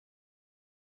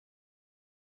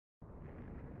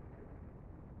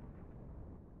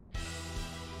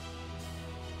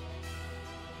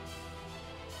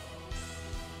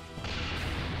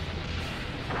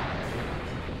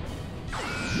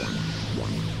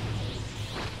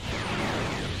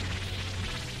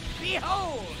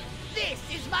Behold! This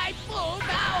is my full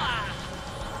power!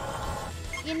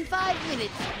 In 5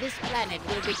 minutes, this planet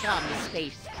will become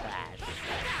space trash.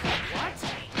 What?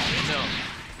 No.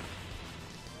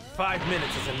 5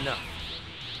 minutes is enough.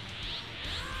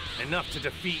 Enough to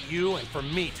defeat you and for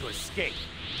me to escape.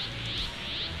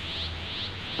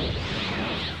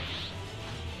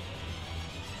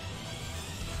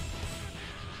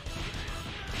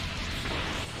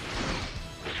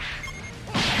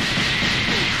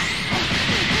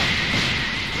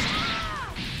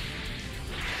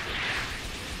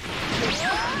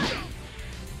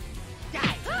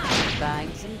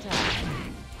 Buying some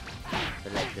time to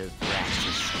let those brats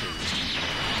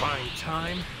escape. Buying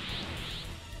time?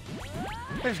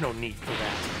 There's no need for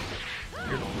that.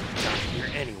 You're going to die here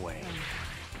anyway.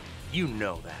 You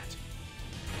know that.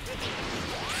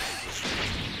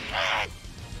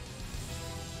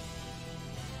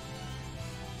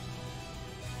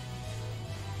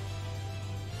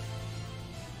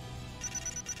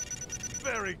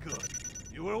 Very good.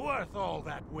 You were worth all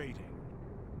that waiting.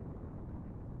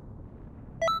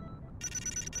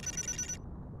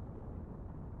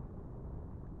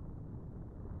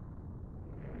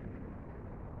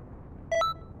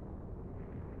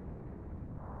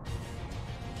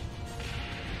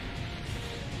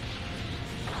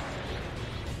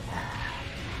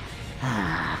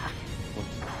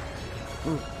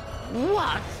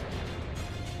 What?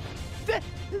 That's...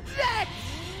 I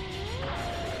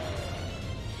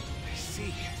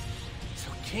see. So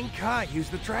King Kai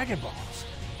used the Dragon Balls.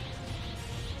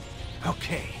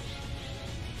 Okay.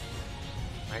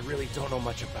 I really don't know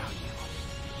much about you,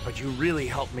 but you really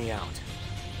helped me out.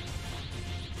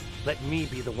 Let me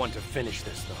be the one to finish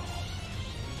this, though.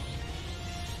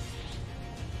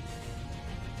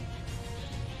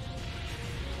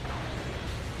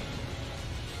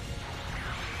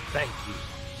 Thank you.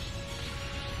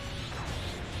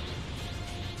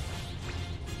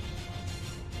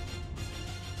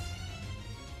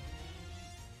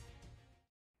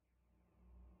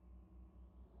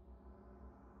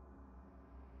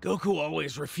 Goku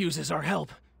always refuses our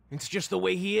help. It's just the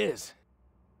way he is.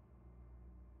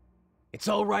 It's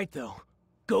all right, though.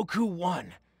 Goku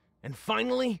won. And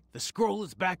finally, the scroll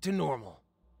is back to normal.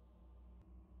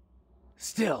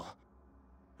 Still,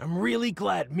 I'm really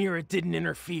glad Mira didn't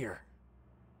interfere.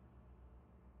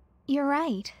 You're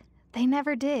right. They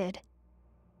never did.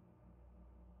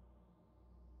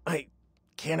 I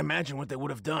can't imagine what they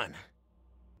would have done.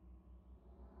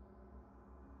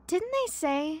 Didn't they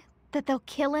say that they'll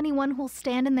kill anyone who'll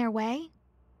stand in their way?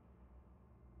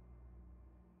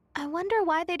 I wonder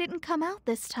why they didn't come out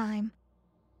this time.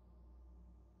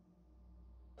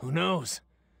 Who knows?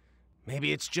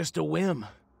 Maybe it's just a whim.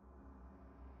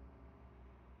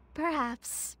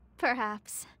 Perhaps.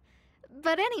 Perhaps.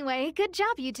 But anyway, good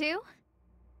job, you two.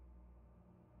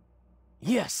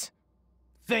 Yes.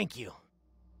 Thank you.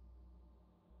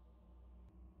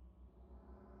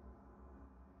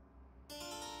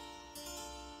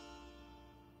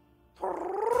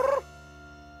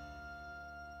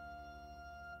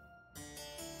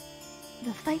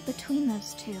 The fight between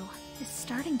those two is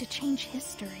starting to change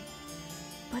history.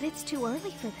 But it's too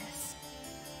early for this.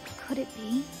 Could it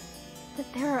be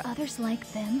that there are others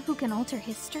like them who can alter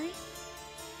history?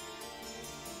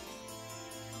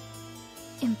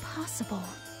 Impossible.